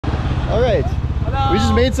All right. Hello. We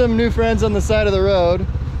just made some new friends on the side of the road.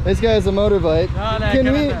 This guy has a motorbike.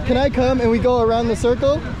 Can I come and we go around the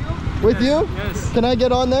circle with you? Yes. Can I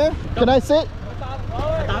get on there? Can I sit?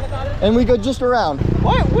 And we go just around.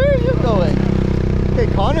 Where are you going? Okay,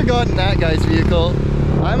 Connor got in that guy's vehicle.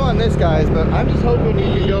 I'm on this guy's, but I'm just hoping we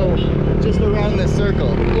can go just around this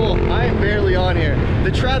circle. Cool, I am barely on here.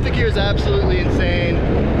 The traffic here is absolutely insane.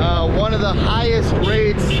 One of the highest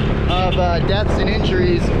rates of deaths and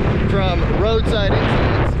injuries from roadside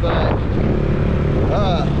incidents, but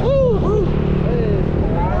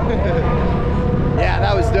yeah,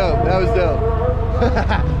 that was dope. That was dope.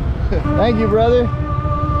 Thank you, brother.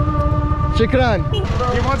 Shukran.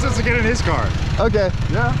 He wants us to get in his car. Okay.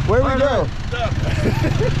 Yeah. Where we go?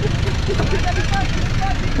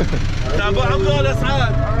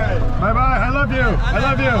 Alright. Bye bye. I love you. I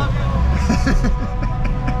love you.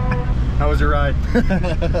 How was your ride?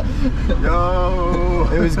 Yo.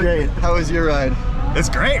 It was great. How was your ride? It's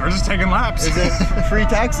great. We're just taking laps. Is it free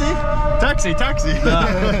taxi? Taxi.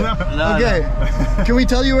 No. Okay. Can we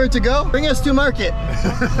tell you where to go? Bring us to market.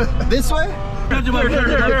 This way?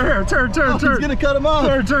 Here. Turn. He's gonna cut him off.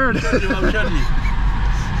 Turn.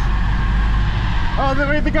 Oh,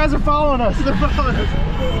 the guys are following us. They're following us.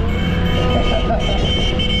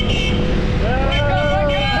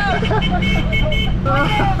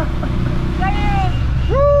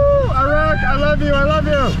 Woo! Iraq, I love you.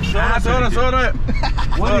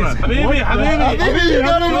 صورة حبيبي you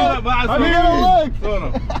gotta look.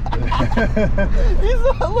 He's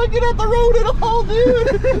not looking at the road at all, dude.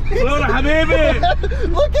 صورة حبيبي.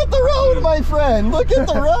 Look at the road, my friend. Look at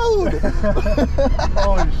the road.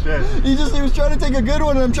 Holy shit. He was trying to take a good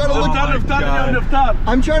one, and I'm trying to look.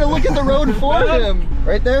 I'm trying to look at the road for him.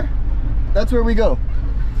 Right there. That's where we go.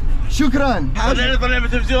 Shukran. طلعني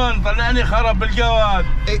بالتلفزيون طلعني خرب بالجواد.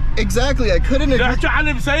 Exactly, I couldn't agree. تحكوا عن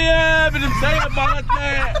المسيب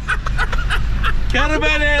مالتنا.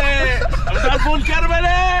 كربلة. بتعرفون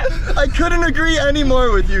كربلة؟ I couldn't agree any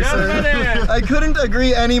more with you, sir. I couldn't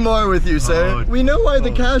agree any more with you, sir. We know why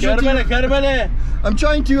the casualty... كربلة. I'm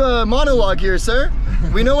trying to monologue here, sir.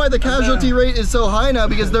 We know why the casualty rate is so high now,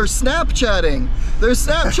 because they're Snapchatting. They're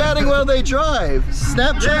Snapchatting while they drive.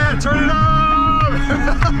 Snapchat. Yeah, turn it on!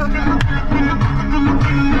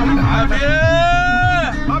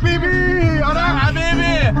 Habibi! I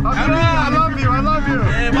love you!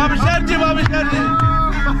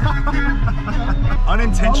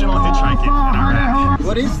 Unintentional hitchhiking in Iraq.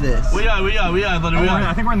 What is this? I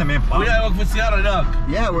think we're in the main plaza.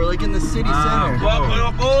 Yeah, we're like in the city center.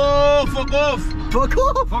 Fuck off!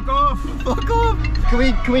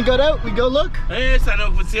 Can we go out? We go look? Okay.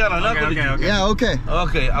 Yeah, okay.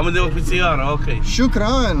 Okay, I'm gonna do it with Sierra, okay.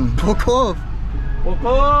 Shukran. Fuck off,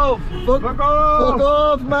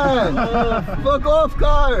 man. Fuck off,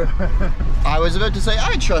 car. I was about to say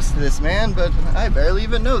I trust this man, but I barely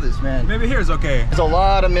even know this man. Maybe here's okay. There's a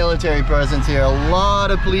lot of military presence here, a lot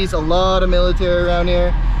of police, a lot of military around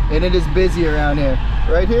here, and it is busy around here.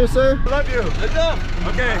 Right here, sir? I love you. Let's go.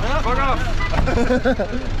 Okay, fuck off.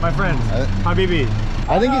 My friend, Habibi.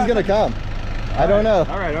 I think he's gonna come. I don't know.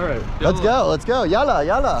 All right. Let's go.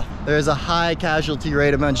 Yalla. There's a high casualty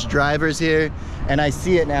rate amongst drivers here, and I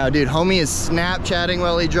see it now, dude. Homie is Snapchatting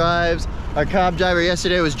while he drives. Our cab driver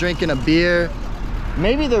yesterday was drinking a beer.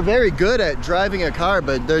 Maybe they're very good at driving a car,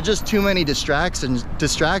 but there are just too many distractions,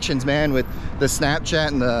 man, with the Snapchat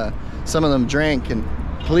and some of them drink, and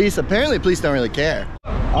apparently police don't really care.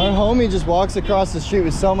 Our homie just walks across the street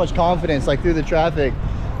with so much confidence, like through the traffic.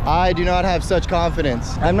 I do not have such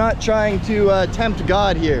confidence. I'm not trying to tempt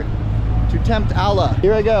God here, to tempt Allah.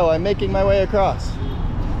 Here I go, I'm making my way across.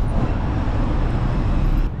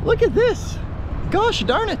 Look at this. Gosh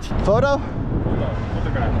darn it. Photo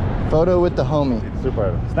with the homie.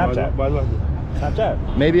 Super.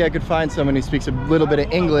 Snapchat. Maybe I could find someone who speaks a little bit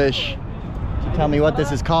of English to tell me what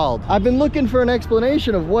this is called. I've been looking for an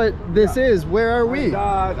explanation of what this is. Where are we?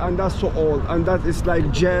 And that's so old, and that is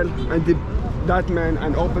like jail, and that man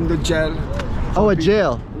and open the jail. Oh, a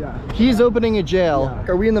jail. Yeah. He's opening a jail.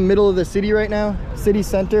 Yeah. Are we in the middle of the city right now? City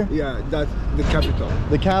center? Yeah, that's the capital.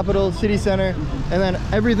 The capital, city center, and then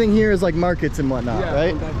everything here is like markets and whatnot, yeah,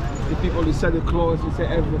 right? The people, they sell the clothes, they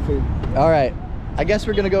sell everything. All right. I guess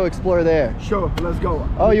we're gonna go explore there. Sure, let's go.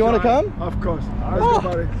 Oh, you want to come? Of course. Let's go,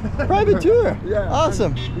 buddy. Private tour. Yeah.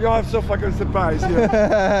 Awesome. You have so fucking surprise.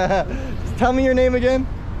 Yeah. Tell me your name again.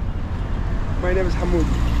 My name is Hamoud.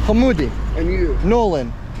 Hamoudi. And you?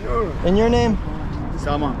 Nolan. And your name?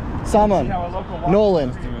 Saman.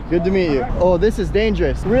 Nolan. Good to meet you. Oh, this is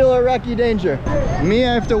dangerous. Real Iraqi danger. Me,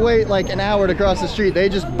 I have to wait like an hour to cross the street. They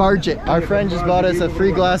just barge it. Our friend just bought us a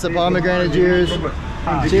free glass of pomegranate juice.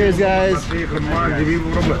 Cheers, guys.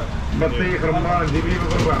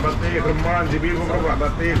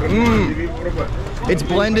 It's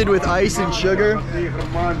blended with ice and sugar.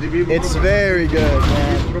 It's very good,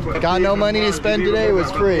 man. Got no money to spend today, it was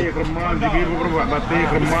free.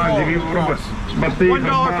 $1 for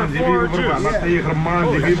 4 juice.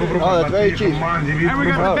 Oh, that's very cheap. And we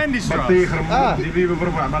got the bendy straws.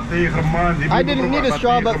 I didn't need a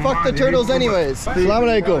straw, but fuck the turtles anyways.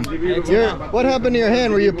 Assalamu alaikum. What happened to your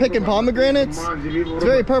hand? Were you picking pomegranates? It's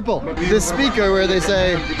very purple. This speaker where they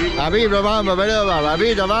say,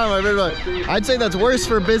 I'd say that's worse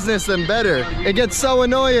for business than better. It gets so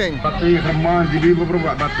annoying. Thank you,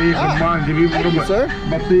 sir.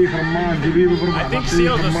 I think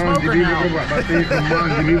Seal's a smoker now.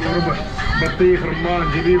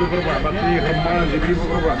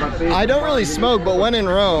 I don't really smoke, but when in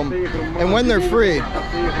Rome, and when they're free,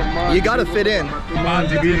 you gotta fit in. It's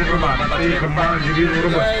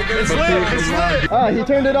lit, it's lit. Ah, he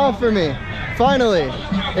turned it off for me. Finally.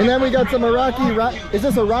 And then we got some Iraqi rap. Is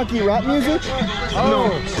this Iraqi rap music? No,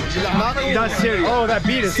 that's Syrian. Oh, that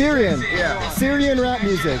beat is Syrian. Yeah. Syrian rap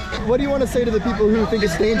music. What do you want to say to the people who think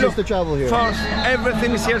it's dangerous to travel here? First,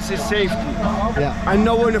 everything here is safety. Yeah. And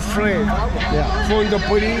no one afraid. Yeah. From the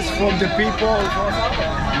police, from the people.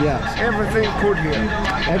 Yeah. Everything good here.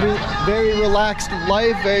 Very relaxed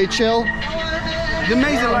life, very chill. The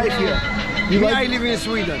amazing life here. You Me, like- I live in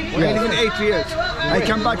Sweden. Yeah. I live in 8 years. I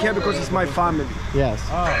come back here because it's my family. Yes.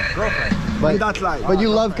 Oh, girlfriend. But, that life. but you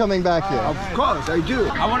love coming back here. Of course, I do.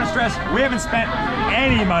 I want to stress, we haven't spent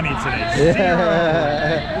any money today.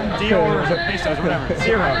 Yeah. Zero. Diors or pesos, whatever.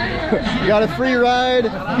 Zero. We got a free ride.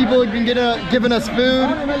 People have been giving us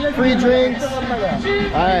food, free drinks. All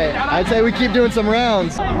right, I'd say we keep doing some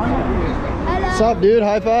rounds. Sup, dude?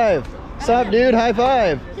 High five. Sup, dude? High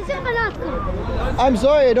five. I'm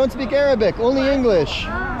sorry, I don't speak Arabic, only English.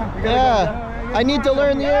 Yeah, I need to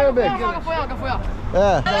learn the Arabic.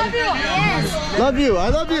 Yeah. Love you. I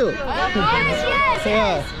love you.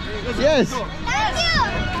 Yeah. Yes.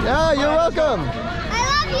 Yeah, you're welcome.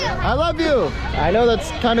 I love you. I know that's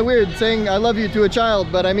kind of weird saying I love you to a child,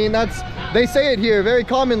 but I mean they say it here very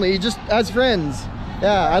commonly, just as friends.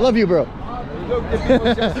 Yeah, I love you, bro.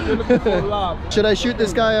 Should I shoot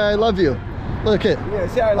this guy? I love you. Look it.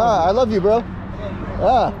 I love you, bro.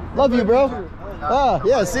 Love you, bro.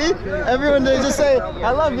 Yeah, see? Everyone, they just say,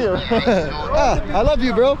 I love you. I love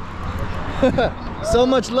you, bro. So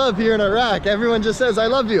much love here in Iraq. Everyone just says, I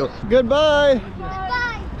love you. Goodbye.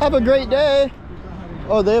 Have a great day.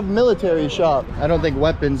 Oh, they have military shop. I don't think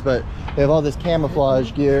weapons, but they have all this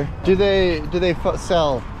camouflage gear. Do they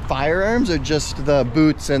sell firearms or just the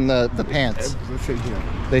boots and the pants? Everything here.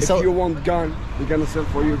 They sell. If you want gun, you're gonna sell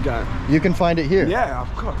for your gun. You can find it here. Yeah,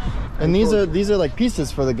 of course. And these are like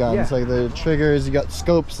pieces for the guns, Yeah. like the triggers. You got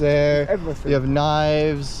scopes there. Everything. You have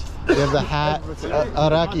knives. You have the hat,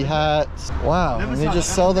 Iraqi hats. Wow, and they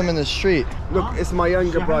just sell them in the street. Look, it's my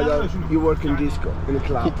younger brother. He work in disco, in a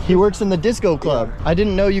club. He works in the disco club. I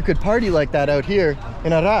didn't know you could party like that out here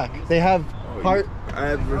in Iraq. They have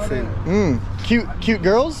Everything. Cute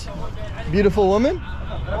girls, beautiful women.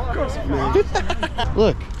 Of course, man.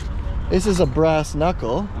 Look, this is a brass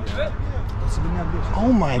knuckle.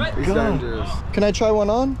 Oh my It's god. dangerous. Can I try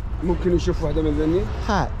one on? ممكن نشوف واحدة من ذني?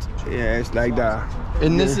 Hat. Yeah, it's like that.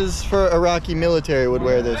 And this is for Iraqi military would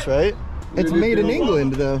wear this, right? It's made in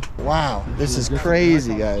England though. Wow, this is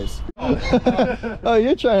crazy, guys. Oh,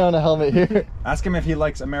 you're trying on a helmet here. Ask him if he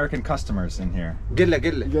likes American customers in here. قل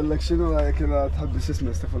لك شنو رايك اذا تحب شو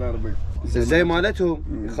اسمه استغفر الله العظيم زي مالتهم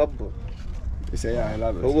يخبوا يسيا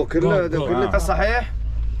لابس هو كله صحيح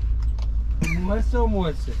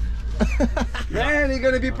Man, you're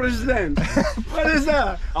gonna be president. What is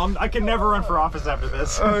that? I can never run for office after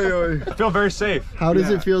this. I feel very safe. How does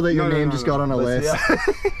it feel that your No, name no, just no. got on a list?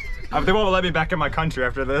 They won't let me back in my country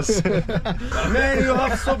after this. Man, you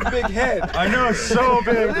have so big head. I know, it's so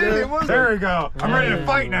big, Really? dude. There we go. I'm ready to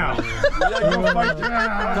fight now. Go fight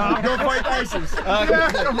now. Go fight ISIS.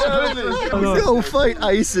 Go fight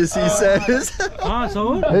ISIS, he says. It's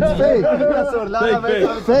fake.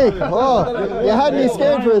 Fake. Oh, you had me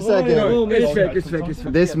scared for a second. It's fake, it's fake, it's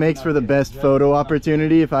fake. This makes for the best photo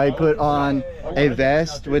opportunity if I put on a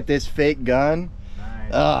vest with this fake gun.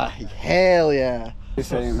 Hell yeah.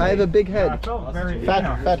 I have a big head.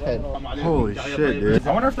 Fat head. Holy shit, dude.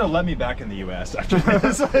 I wonder if they'll let me back in the US after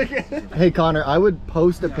this. Hey Connor, I would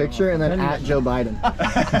post a picture and then at Joe Biden.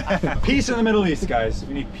 Peace in the Middle East, guys.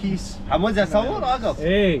 We need peace. حمود اصور اقف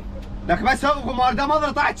Hey. لك بس اوقف ما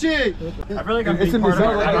ما طلعت شيء I feel like I'm being part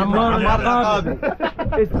of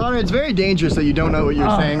it. Connor, it's very dangerous that you don't know what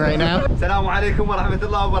you're saying right now. السلام عليكم ورحمة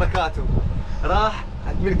الله وبركاته راح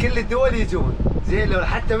من كل الدول يجون زين لو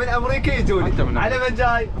حتى من امريكا يجون على من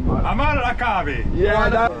جاي Amar Akabi.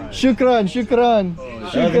 Yeah, Shukran, shukran,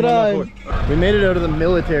 shukran. We made it out of the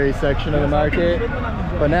military section of the market,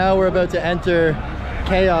 but now we're about to enter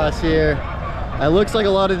chaos here. It looks like a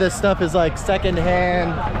lot of this stuff is like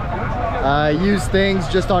secondhand, used things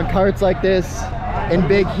just on carts like this in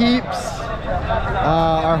big heaps.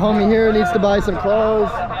 Our homie here needs to buy some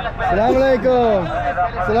clothes. Assalamu alaikum.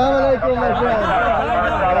 Assalamu alaikum, my friend.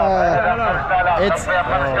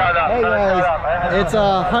 Hey guys, it's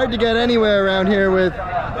hard to get anywhere around here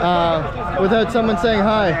without someone saying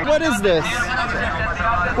hi. What is this?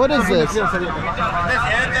 What is this?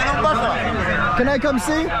 Can I come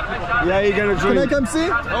see? yeah, you're gonna drink. Can I come see?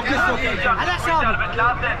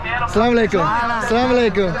 Assalamu alaikum. Assalamu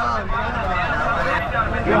alaikum.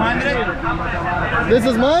 This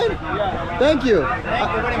is mine? Thank you.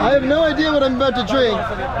 I have no idea what I'm about to drink.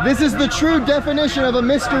 This is the true definition of a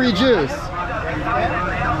mystery juice.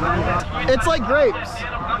 It's like grapes.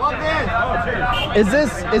 Is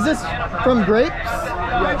this from grapes?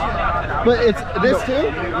 But it's this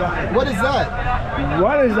too? What is that?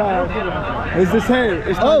 What is that? It's the same.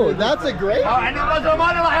 It's Oh, that's a grape?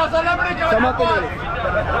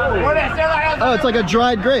 Oh, it's like a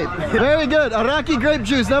dried grape. Very good. Iraqi grape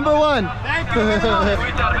juice, number 1.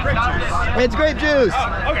 It's grape juice.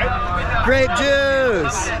 Okay. Grape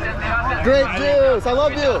juice. Grape juice. I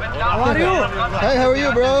love you. How are you? Hey, how are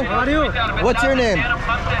you, bro? How are you? What's your name?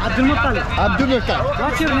 Abdul Muttalib. Abdul Muttalib.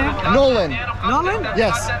 What's your name? Nolan. Nolan?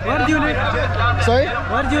 Yes. Where do you live? Sorry?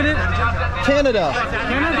 Where do you live? Canada.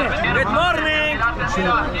 Canada. Good morning.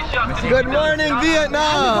 Good morning,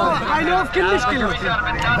 Vietnam. I know of كلش.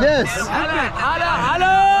 Yes.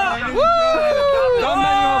 Hello.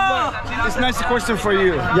 It's a nice question for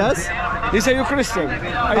you. Yes? He said you're Christian.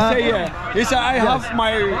 I say yeah. He said I have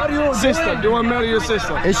my sister. Do you want to marry your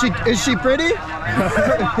sister? Is she pretty?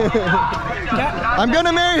 I'm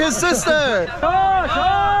gonna marry his sister.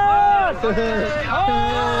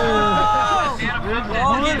 Good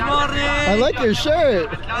morning. I like your shirt.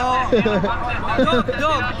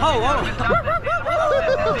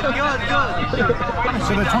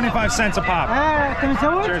 So they're 25 cents a pop. كم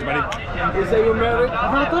يسوي؟ Cheers, buddy. He said you married?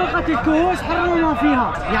 إذا طرقت الكوس حرموا ما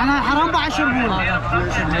فيها، يعني حرام بعد يشربونها.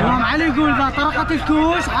 الإمام علي يقول إذا طرقت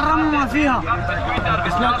الكوس حرموا ما فيها.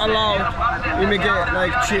 It's not allowed. You may get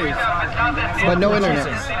like cheese. But no internet.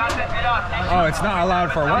 Oh, it's not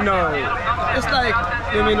allowed for what? No. It's like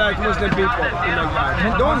you mean like Muslim people. You know,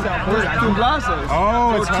 like, don't put 2 glasses.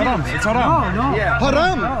 Oh, it's haram. It's haram. Oh no. Yeah.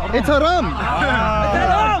 Haram. It's haram.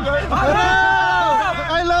 Haram.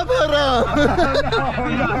 I love haram.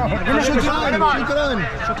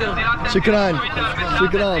 Shukran.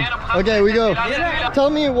 Shukran. Okay, we go. Tell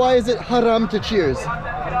me, why is it haram to cheers?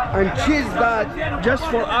 And cheese that just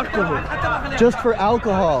for alcohol. Just for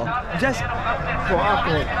alcohol. Just for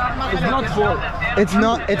alcohol. It's not for.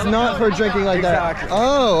 It's not for drinking like Exactly. that.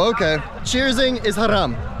 Oh, okay. Cheersing is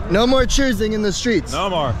haram. No more cheersing in the streets. No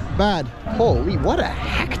more. Bad. Holy, what a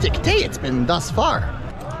hectic day it's been thus far.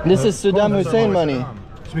 This is Saddam Hussein money.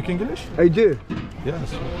 Speak English? I do.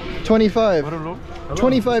 Yes. 25.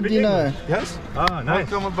 25 dinar. Yes? Ah, nice.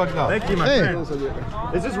 Welcome to Baghdad. Thank you, my Hey. friend.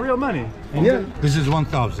 Is this real money? Yeah. This is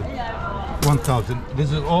 1,000. 1,000.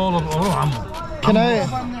 This is all of Ammo. Can I?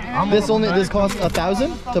 This costs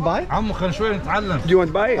 1,000 to buy? عمو خلينا شوي نتعلم. Do you want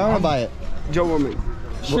to buy I it? want to buy it. جوا من.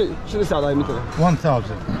 شنو السعر هاي مثلا؟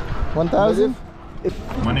 1,000. 1,000?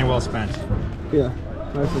 Money well spent. Yeah.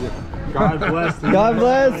 Nice of it. God bless. God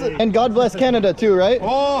bless, and God bless Canada too, right?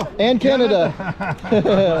 Oh! And Canada.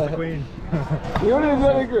 Queen. You're doing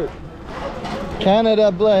very good.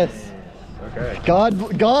 Canada bless. Okay.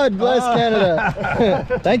 God bless Canada.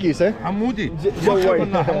 Thank you, sir. Hamoudi.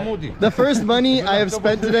 Hamoudi. The first money I have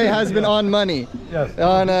spent today has been on money. Yes.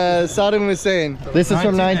 On Saddam Hussein. This is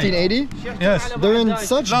from 1980? Yes. They're in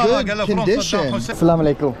such good condition. Assalamu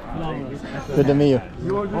alaikum. Good to meet you.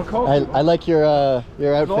 I like your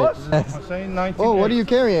outfit. Oh, what are you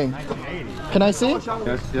carrying? Can I see?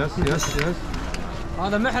 Yes.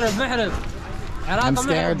 هذا محرب. I'm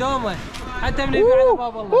scared. دومه. حتى من يبيع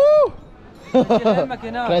باب الله. Woo!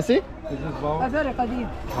 Can I see? هذا قديم.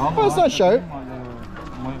 Oh, it's not sharp.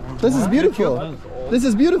 This is beautiful. This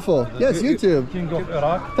is beautiful. Yes, YouTube. King of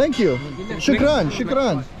Iraq. Thank you.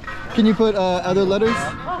 Shukran. Can you put other letters?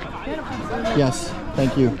 Yes,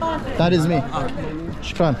 thank you. That is me.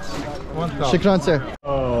 Shukran. Shukran, sir.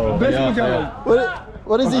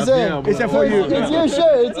 What is he saying? It's for you. It's your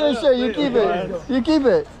shirt. It's your shirt. You keep it. You keep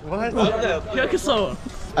it.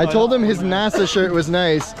 I told him his NASA shirt was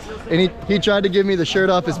nice, and he tried to give me the shirt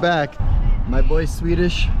off his back. My boy's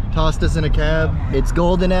Swedish. tossed us in a cab. It's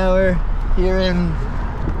golden hour here in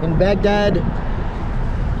Baghdad.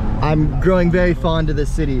 I'm growing very fond of this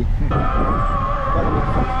city.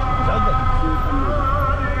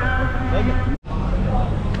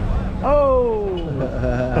 Oh!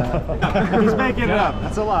 He's making it up.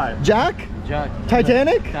 That's a lie. Jack? Jack.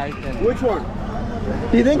 Titanic? Titanic. Which one?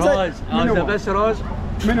 He thinks Rose. The best Rose.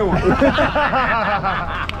 Minnow.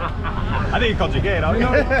 I think he called you gay, don't you?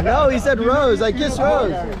 No, he said Rose. I kiss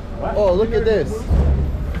Rose. Oh, look at this.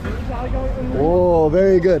 Oh,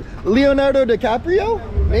 very good. Leonardo DiCaprio?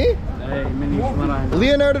 Me?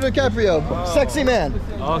 Leonardo DiCaprio. Sexy man.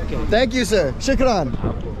 Okay. Thank you, sir. Shukran.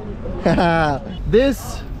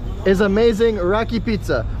 This is amazing Iraqi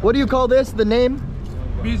pizza. What do you call this? The name?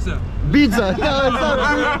 Pizza. Pizza. No, it's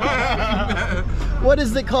not. What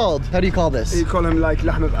is it called? How do you call this? You call him like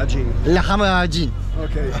lahm al-ajin. Lahm al-ajin.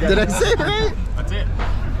 Okay. Did I say it right? That's it.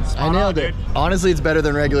 I nailed it. Honestly, it's better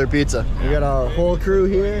than regular pizza. We got our whole crew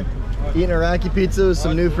here eating Iraqi pizza with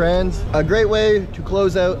some new friends. A great way to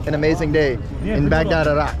close out an amazing day in Baghdad,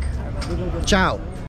 Iraq. Ciao.